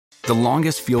The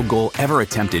longest field goal ever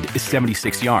attempted is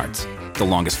 76 yards. The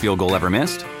longest field goal ever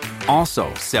missed?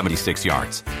 Also 76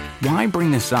 yards. Why bring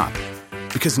this up?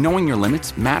 Because knowing your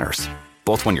limits matters,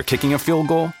 both when you're kicking a field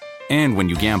goal and when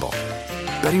you gamble.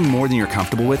 Betting more than you're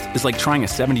comfortable with is like trying a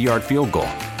 70-yard field goal.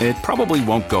 It probably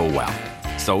won't go well.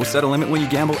 So set a limit when you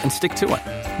gamble and stick to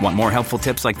it. Want more helpful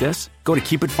tips like this? Go to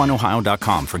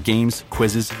keepitfunohio.com for games,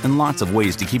 quizzes, and lots of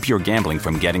ways to keep your gambling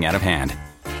from getting out of hand.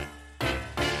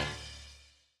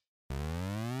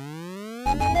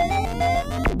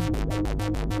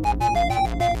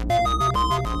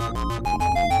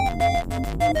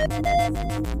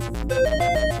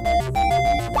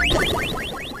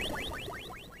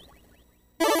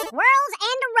 Squirrels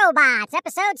and Robots,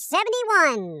 episode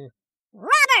 71.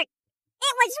 Robert!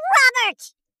 It was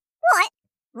Robert! What?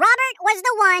 Robert was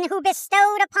the one who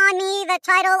bestowed upon me the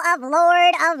title of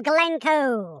Lord of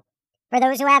Glencoe. For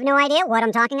those who have no idea what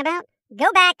I'm talking about,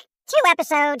 go back 2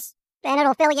 episodes, and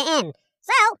it'll fill you in.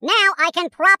 So, now I can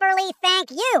properly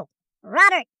thank you.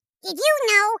 Robert, did you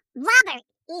know Robert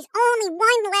is only 1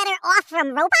 letter off from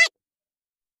robot?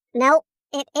 No,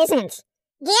 it isn't.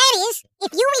 Yeah, it is.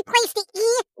 If you replace the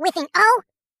E with an O,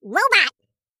 robot.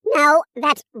 No,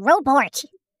 that's robort.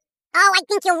 Oh, I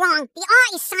think you're wrong. The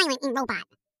R is silent in robot.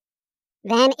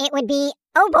 Then it would be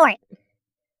obort.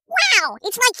 Wow,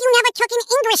 it's like you never took an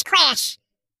English crash.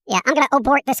 Yeah, I'm gonna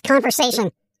abort this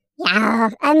conversation. Yeah,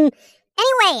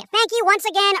 anyway, thank you once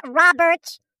again,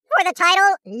 Robert, for the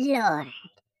title Lord.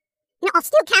 I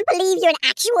still can't believe you're an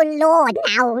actual lord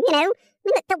now,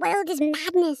 the world is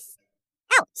madness.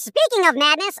 Oh, speaking of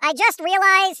madness, I just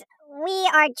realized we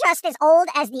are just as old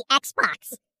as the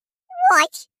Xbox.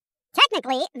 What?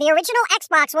 Technically, the original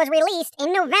Xbox was released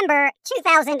in November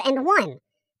 2001.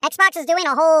 Xbox is doing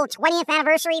a whole 20th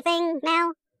anniversary thing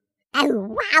now.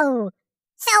 Oh, wow.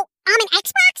 So, I'm an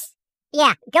Xbox?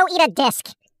 Yeah, go eat a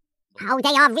disc. Oh, they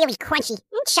are really crunchy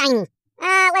and shiny.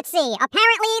 Let's see.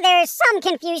 Apparently, there's some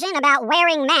confusion about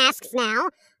wearing masks now,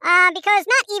 because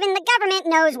not even the government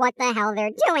knows what the hell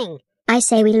they're doing. I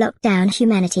say we lock down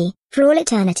humanity for all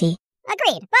eternity.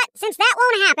 Agreed. But since that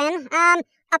won't happen,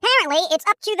 apparently it's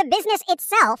up to the business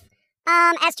itself,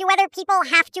 as to whether people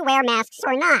have to wear masks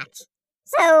or not.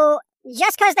 So,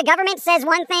 just because the government says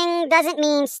one thing doesn't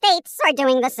mean states are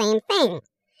doing the same thing.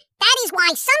 That is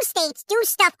why some states do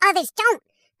stuff others don't.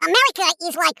 America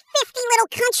is like 50 little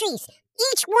countries.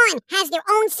 Each one has their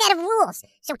own set of rules.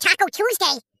 So Taco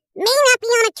Tuesday may not be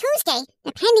on a Tuesday,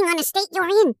 depending on the state you're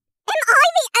in. Am I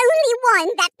the only one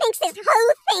that thinks this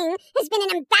whole thing has been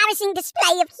an embarrassing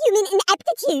display of human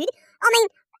ineptitude? I mean,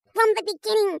 from the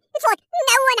beginning, it's like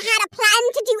no one had a plan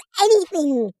to do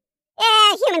anything.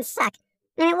 Yeah, humans suck.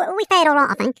 I mean, we failed all,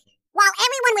 I think. While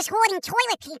everyone was hoarding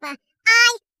toilet paper,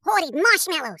 I hoarded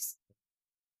marshmallows.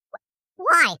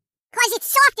 Why? Because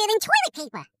it's softer than toilet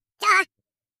paper. Duh.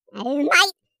 Oh,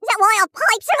 mate, is that why our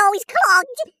pipes are always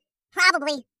clogged?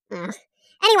 Probably.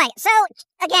 Anyway, so,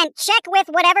 again, check with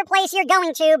whatever place you're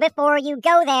going to before you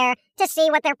go there to see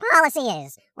what their policy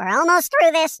is. We're almost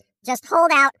through this. Just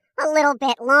hold out a little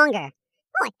bit longer.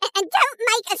 Oh, and don't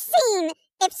make a scene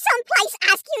if some place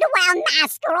asks you to wear a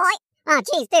mask, alright? Oh,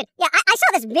 jeez, dude. Yeah, I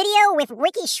saw this video with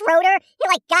Ricky Schroeder.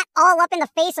 He, got all up in the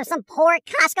face of some poor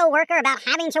Costco worker about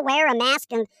having to wear a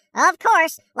mask. And, of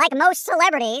course, like most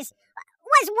celebrities,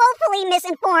 was woefully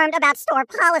misinformed about store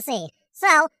policy.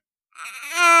 So,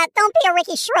 don't be a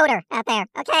Ricky Schroeder out there,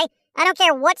 okay? I don't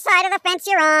care what side of the fence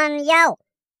you're on. Yo,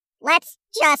 let's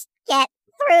just get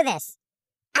through this.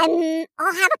 I'll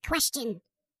have a question.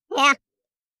 Yeah.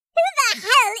 Who the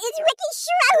hell is Ricky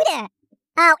Schroeder?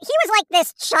 Oh, he was like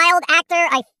this child actor,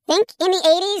 I think, in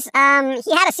the 80s.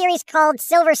 He had a series called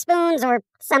Silver Spoons or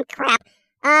some crap.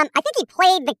 I think he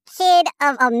played the kid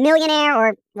of a millionaire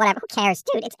or whatever. Who cares,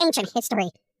 dude? It's ancient history.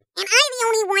 Am I the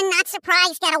only one not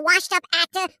surprised that a washed-up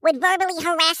actor would verbally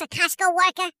harass a Costco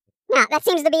worker? No, that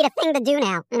seems to be the thing to do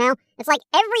now, It's like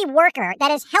every worker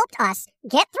that has helped us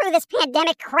get through this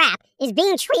pandemic crap is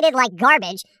being treated like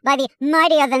garbage by the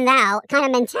mightier-than-thou kind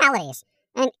of mentalities.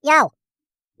 And, yo,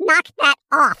 knock that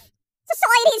off.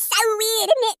 Society is so weird,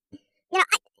 isn't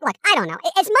it? I don't know.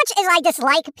 As much as I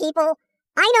dislike people,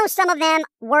 I know some of them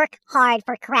work hard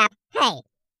for crap pay.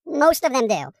 Most of them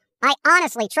do. I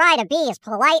honestly try to be as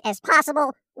polite as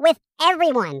possible with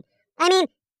everyone. I mean,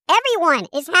 everyone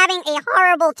is having a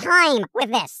horrible time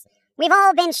with this. We've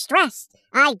all been stressed.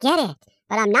 I get it.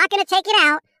 But I'm not going to take it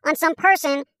out on some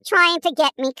person trying to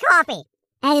get me coffee.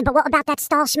 Hey, but what about that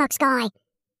Stall Schmucks guy?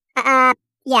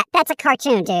 Yeah, that's a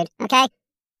cartoon, dude, okay?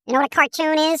 You know what a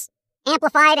cartoon is?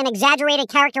 Amplified and exaggerated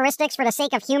characteristics for the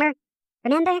sake of humor.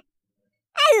 Remember?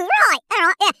 Oh, right.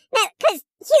 Yeah. No, because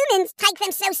Humans take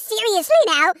them so seriously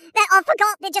now that I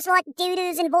forgot they're just like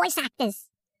doodles and voice actors.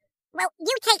 Well,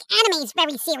 you take animes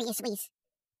very seriously.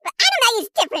 But anime is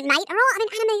different, mate. I mean,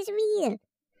 anime is real.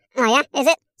 Oh, yeah? Is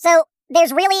it? So,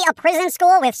 there's really a prison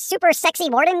school with super sexy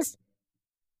wardens?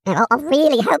 I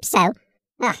really hope so.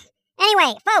 Ugh.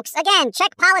 Anyway, folks, again,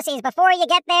 check policies before you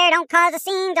get there. Don't cause a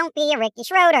scene. Don't be a Ricky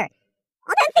Schroeder.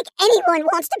 I don't think anyone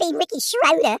wants to be Ricky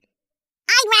Schroeder.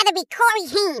 I'd rather be Corey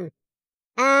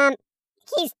Haim.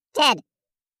 He's dead.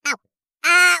 Oh.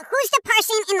 Who's the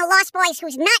person in the Lost Boys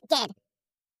who's not dead?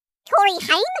 Corey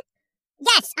Haim?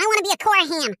 Yes, I want to be a Corey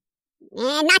Haim.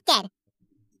 Not dead.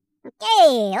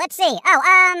 Okay, let's see.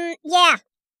 Yeah.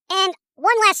 And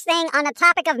one last thing on the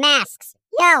topic of masks.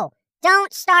 Yo,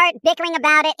 don't start bickering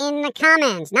about it in the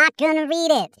comments. Not gonna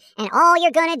read it. And all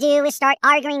you're gonna do is start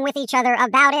arguing with each other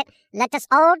about it. Let us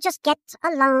all just get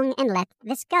along and let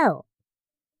this go.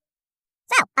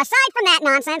 So, aside from that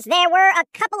nonsense, there were a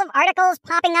couple of articles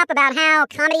popping up about how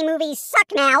comedy movies suck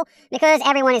now because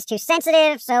everyone is too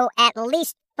sensitive, so at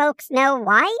least folks know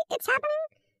why it's happening.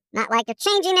 Not like they're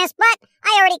changing this, but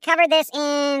I already covered this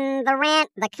in the rant,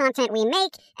 the content we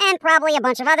make, and probably a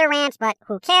bunch of other rants, but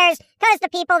who cares? Because the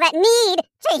people that need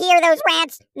to hear those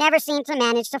rants never seem to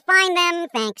manage to find them,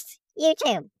 thanks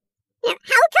YouTube. Now,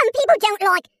 how come people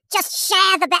don't, just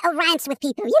share the better rants with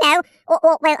people, you know?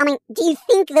 Well, I mean, do you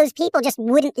think those people just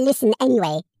wouldn't listen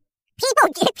anyway?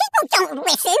 People don't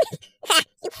listen.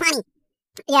 You're funny.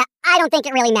 Yeah, I don't think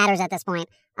it really matters at this point.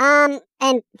 And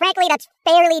frankly, that's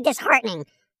fairly disheartening.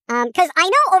 Because I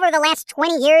know over the last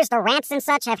 20 years, the rants and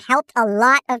such have helped a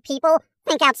lot of people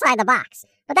think outside the box.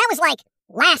 But that was like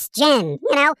last gen,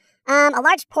 you know? A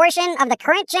large portion of the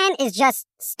current gen is just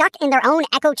stuck in their own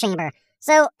echo chamber.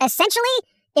 So essentially,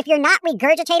 if you're not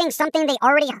regurgitating something they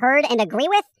already heard and agree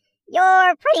with,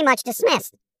 you're pretty much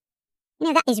dismissed. You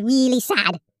know, that is really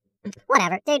sad.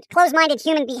 Whatever, dude, closed-minded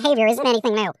human behavior isn't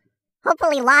anything new.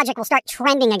 Hopefully logic will start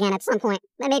trending again at some point,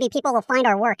 and maybe people will find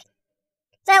our work.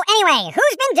 So anyway,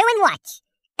 who's been doing what?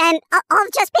 And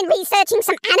I've just been researching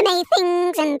some anime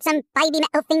things and some baby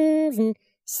metal things and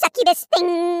succubus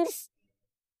things.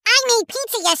 I made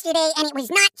pizza yesterday and it was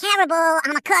not terrible.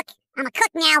 I'm a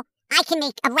cook now. I can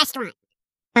make a restaurant.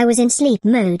 I was in sleep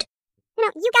mode. You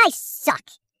know, you guys suck.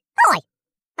 Boy.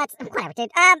 That's, whatever,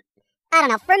 dude. I don't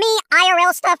know. For me,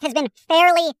 IRL stuff has been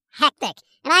fairly hectic.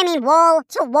 And I mean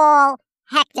wall-to-wall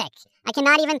hectic. I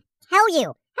cannot even tell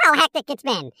you how hectic it's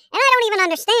been. And I don't even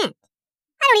understand.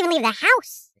 I don't even leave the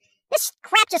house. This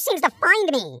crap just seems to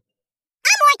find me.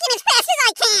 I'm working as fast as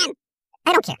I can.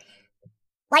 I don't care.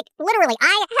 Like, literally,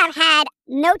 I have had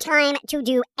no time to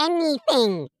do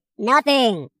anything.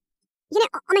 Nothing. You know,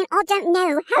 I mean, I don't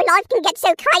know how life can get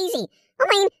so crazy. I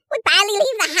mean, we barely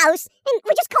leave the house, and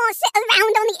we just can't sit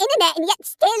around on the internet, and yet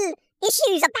still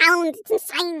issues abound. It's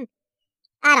insane.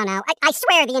 I don't know. I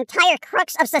swear the entire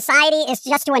crux of society is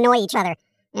just to annoy each other.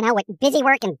 You know, with busy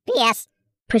work and BS.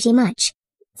 Pretty much.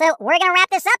 So we're going to wrap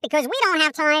this up because we don't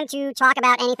have time to talk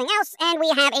about anything else, and we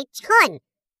have a ton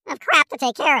of crap to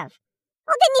take care of.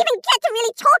 I didn't even get to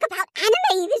really talk about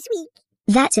anime this week.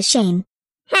 That's a shame.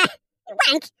 Ha!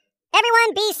 Wank!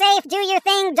 Everyone be safe, do your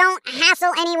thing, don't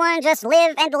hassle anyone, just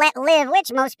live and let live,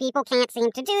 which most people can't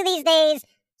seem to do these days.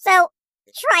 So,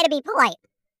 try to be polite.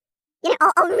 You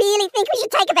know, I really think we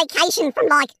should take a vacation from,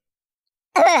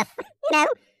 Earth, you know?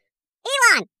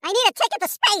 Elon, I need a ticket to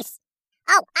space.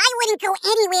 Oh, I wouldn't go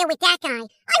anywhere with that guy.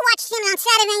 I watched him on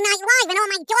Saturday Night Live and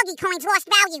all my doggy coins lost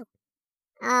value.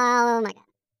 Oh my god.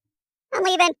 I'm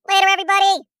leaving. Later,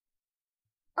 everybody.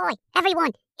 Oi,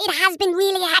 everyone, it has been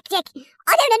really hectic.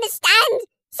 I don't understand.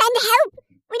 Send help.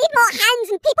 We need more hands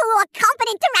and people who are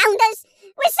competent around us.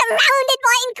 We're surrounded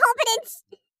by incompetence.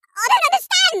 I don't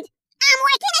understand. I'm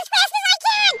working as fast as I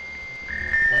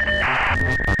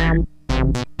can.